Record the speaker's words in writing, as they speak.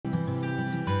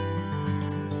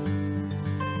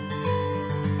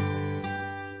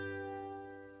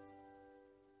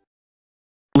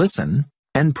Listen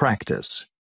and practice.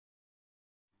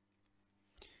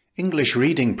 English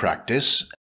reading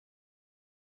practice.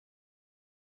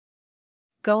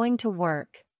 Going to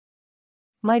work.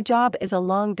 My job is a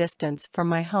long distance from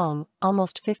my home,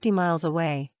 almost 50 miles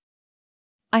away.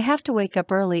 I have to wake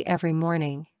up early every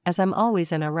morning, as I'm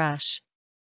always in a rush.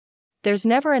 There's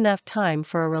never enough time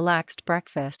for a relaxed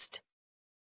breakfast.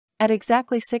 At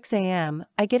exactly 6 a.m.,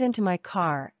 I get into my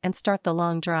car and start the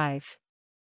long drive.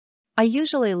 I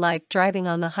usually like driving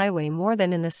on the highway more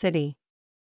than in the city.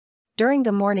 During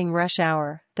the morning rush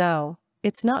hour, though,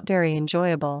 it's not very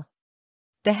enjoyable.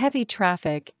 The heavy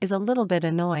traffic is a little bit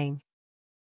annoying.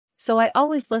 So I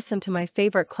always listen to my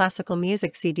favorite classical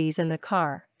music CDs in the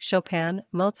car, Chopin,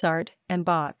 Mozart, and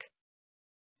Bach.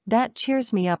 That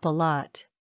cheers me up a lot.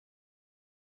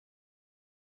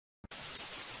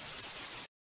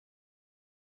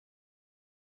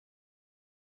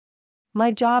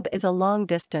 My job is a long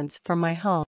distance from my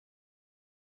home.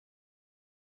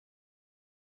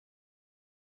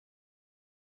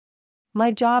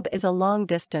 My job is a long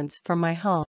distance from my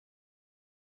home.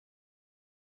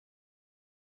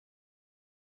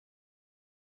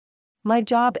 My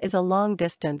job is a long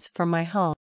distance from my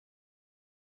home.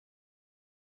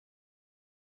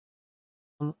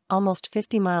 Almost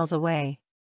 50 miles away.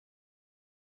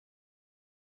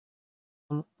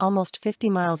 Almost 50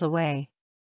 miles away.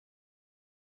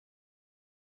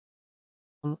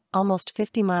 Almost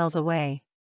 50 miles away.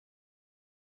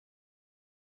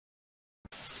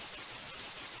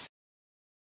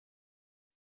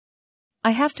 I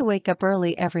have to wake up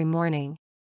early every morning.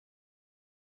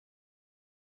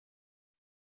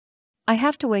 I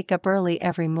have to wake up early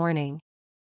every morning.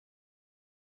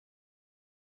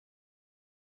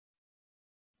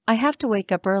 I have to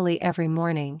wake up early every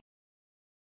morning.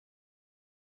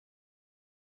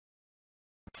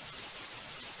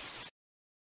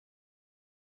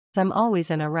 I'm always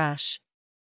in a rush.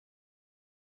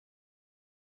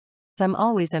 I'm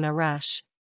always in a rush.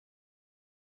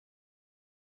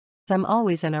 I'm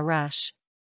always in a rush.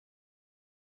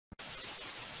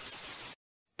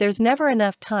 There's never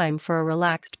enough time for a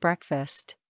relaxed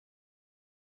breakfast.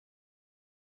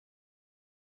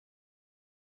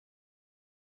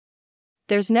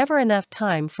 There's never enough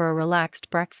time for a relaxed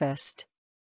breakfast.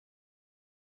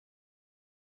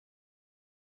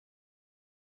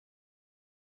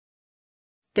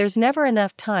 There's never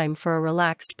enough time for a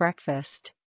relaxed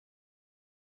breakfast.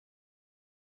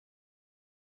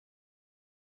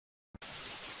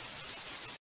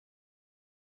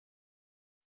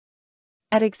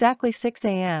 At exactly 6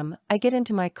 a.m., I get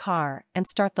into my car and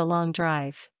start the long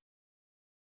drive.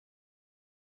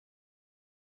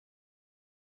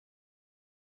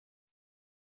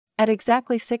 At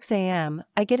exactly 6 a.m.,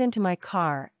 I get into my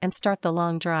car and start the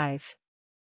long drive.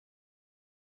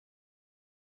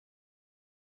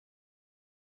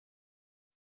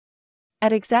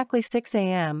 At exactly 6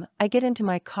 a.m., I get into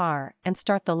my car and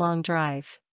start the long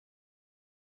drive.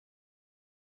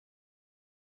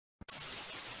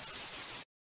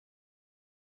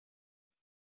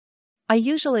 I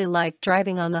usually like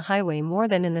driving on the highway more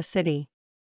than in the city.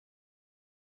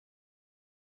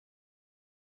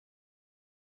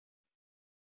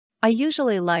 I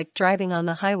usually like driving on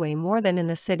the highway more than in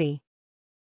the city.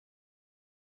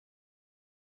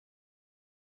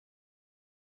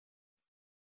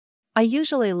 I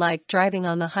usually like driving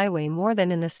on the highway more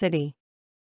than in the city.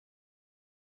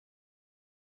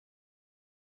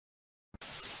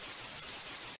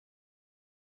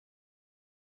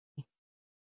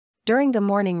 During the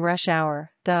morning rush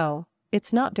hour, though,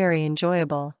 it's not very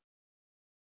enjoyable.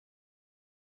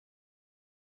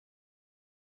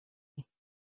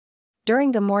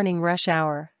 During the morning rush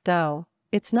hour, though,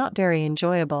 it's not very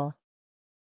enjoyable.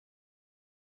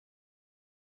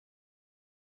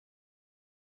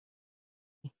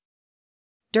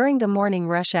 During the morning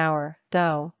rush hour,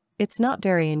 though, it's not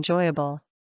very enjoyable.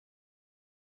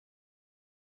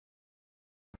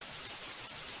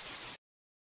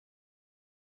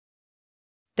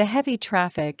 The heavy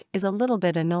traffic is a little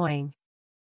bit annoying.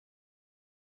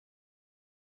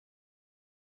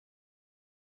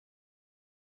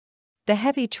 The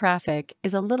heavy traffic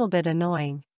is a little bit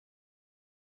annoying.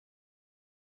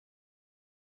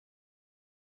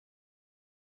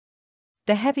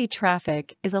 The heavy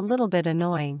traffic is a little bit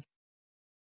annoying.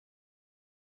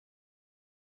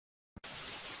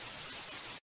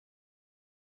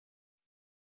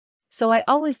 So I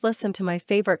always listen to my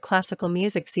favorite classical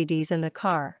music CDs in the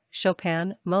car,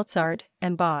 Chopin, Mozart,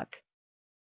 and Bach.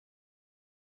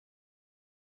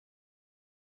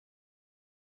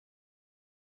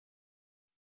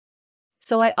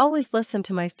 So I always listen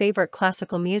to my favorite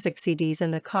classical music CDs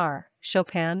in the car,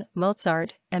 Chopin,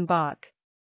 Mozart, and Bach.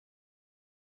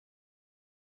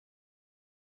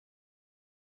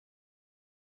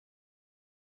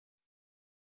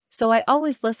 So I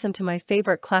always listen to my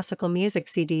favorite classical music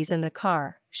CDs in the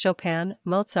car, Chopin,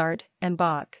 Mozart, and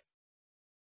Bach.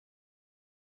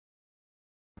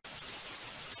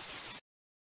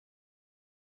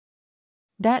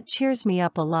 That cheers me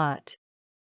up a lot.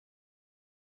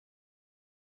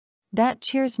 That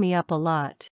cheers me up a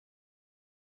lot.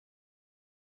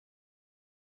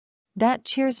 That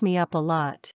cheers me up a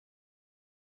lot.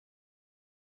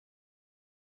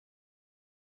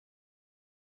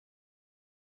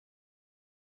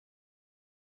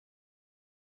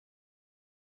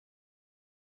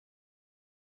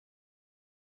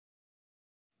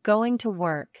 Going to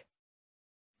work.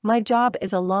 My job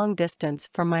is a long distance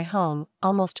from my home,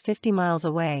 almost 50 miles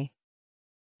away.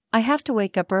 I have to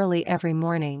wake up early every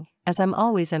morning, as I'm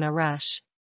always in a rush.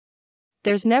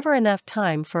 There's never enough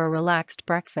time for a relaxed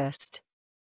breakfast.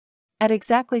 At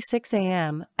exactly 6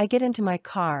 a.m., I get into my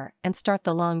car and start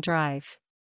the long drive.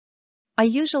 I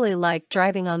usually like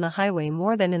driving on the highway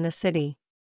more than in the city.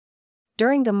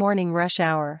 During the morning rush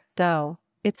hour, though,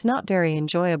 it's not very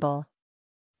enjoyable.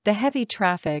 The heavy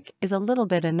traffic is a little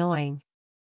bit annoying.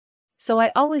 So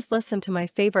I always listen to my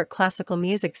favorite classical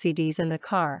music CDs in the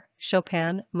car,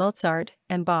 Chopin, Mozart,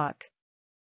 and Bach.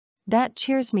 That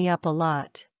cheers me up a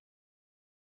lot.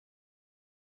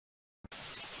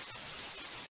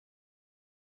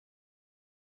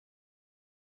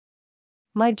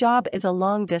 My job is a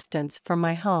long distance from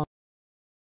my home.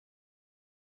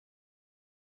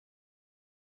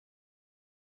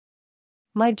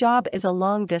 My job is a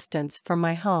long distance from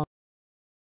my home.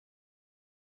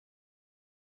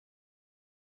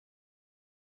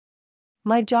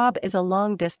 My job is a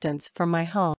long distance from my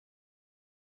home.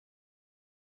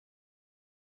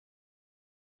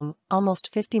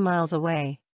 Almost 50 miles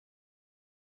away.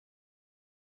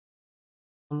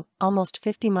 Almost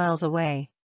 50 miles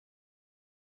away.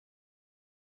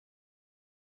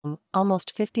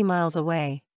 Almost 50 miles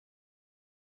away.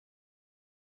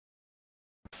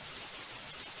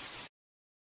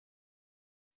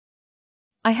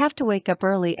 I have to wake up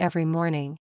early every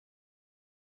morning.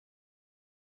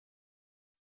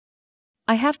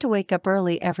 I have to wake up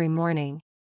early every morning.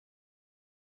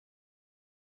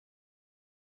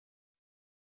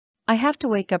 I have to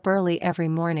wake up early every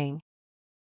morning.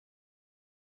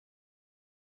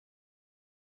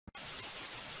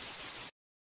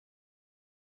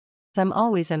 I'm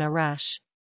always in a rush.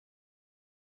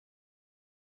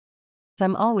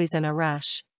 I'm always in a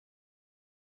rush.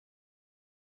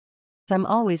 I'm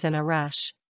always in a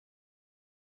rush.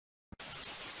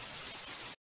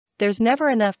 There's never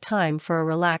enough time for a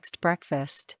relaxed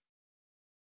breakfast.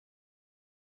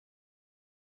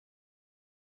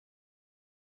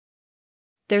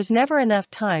 There's never enough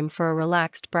time for a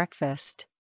relaxed breakfast.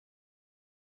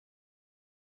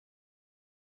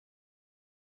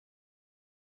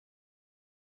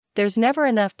 There's never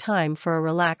enough time for a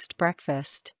relaxed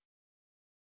breakfast.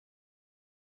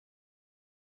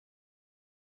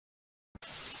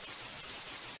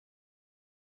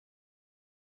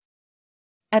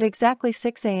 At exactly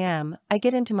 6 a.m., I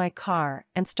get into my car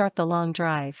and start the long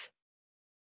drive.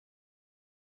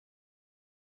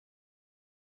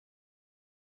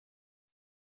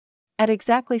 At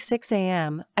exactly 6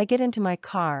 a.m., I get into my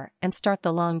car and start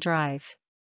the long drive.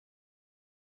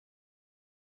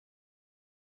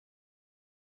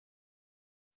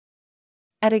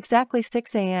 At exactly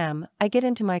 6 a.m., I get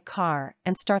into my car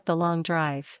and start the long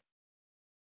drive.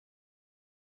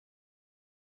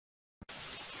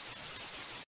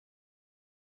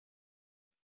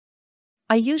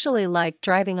 I usually like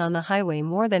driving on the highway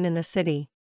more than in the city.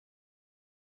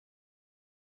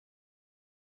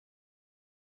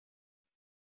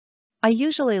 I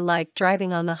usually like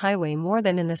driving on the highway more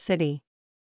than in the city.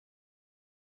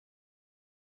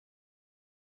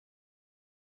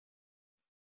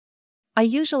 I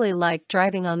usually like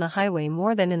driving on the highway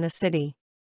more than in the city.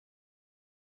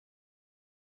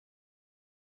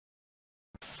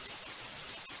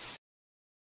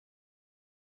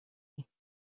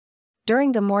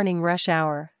 During the morning rush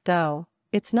hour, though,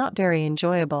 it's not very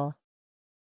enjoyable.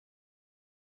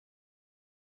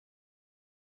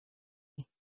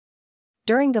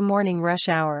 During the morning rush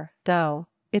hour, though,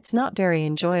 it's not very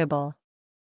enjoyable.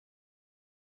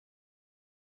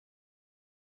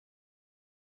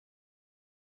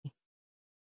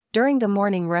 During the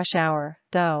morning rush hour,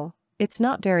 though, it's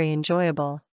not very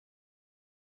enjoyable.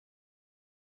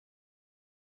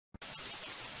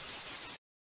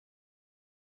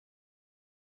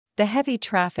 The heavy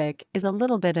traffic is a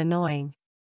little bit annoying.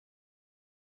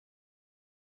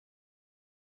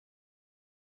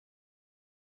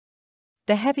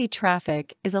 The heavy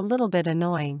traffic is a little bit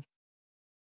annoying.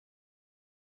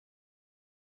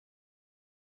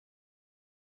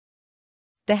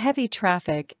 The heavy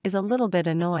traffic is a little bit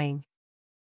annoying.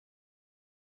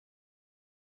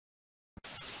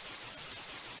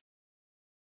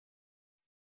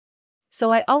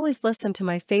 So I always listen to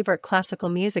my favorite classical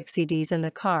music CDs in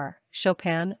the car: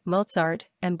 Chopin, Mozart,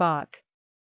 and Bach.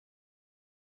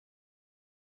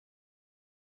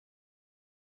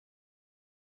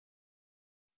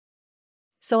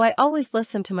 So I always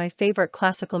listen to my favorite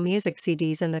classical music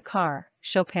CDs in the car: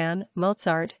 Chopin,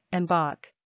 Mozart, and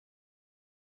Bach.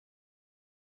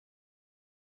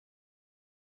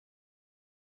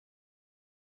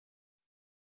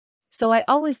 So I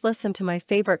always listen to my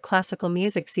favorite classical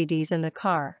music CDs in the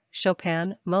car: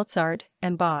 Chopin, Mozart,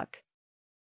 and Bach.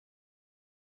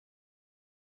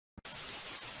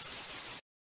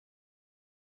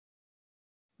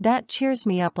 That cheers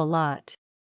me up a lot.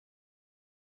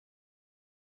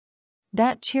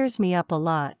 That cheers me up a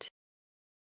lot.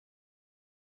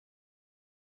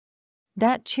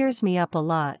 That cheers me up a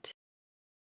lot.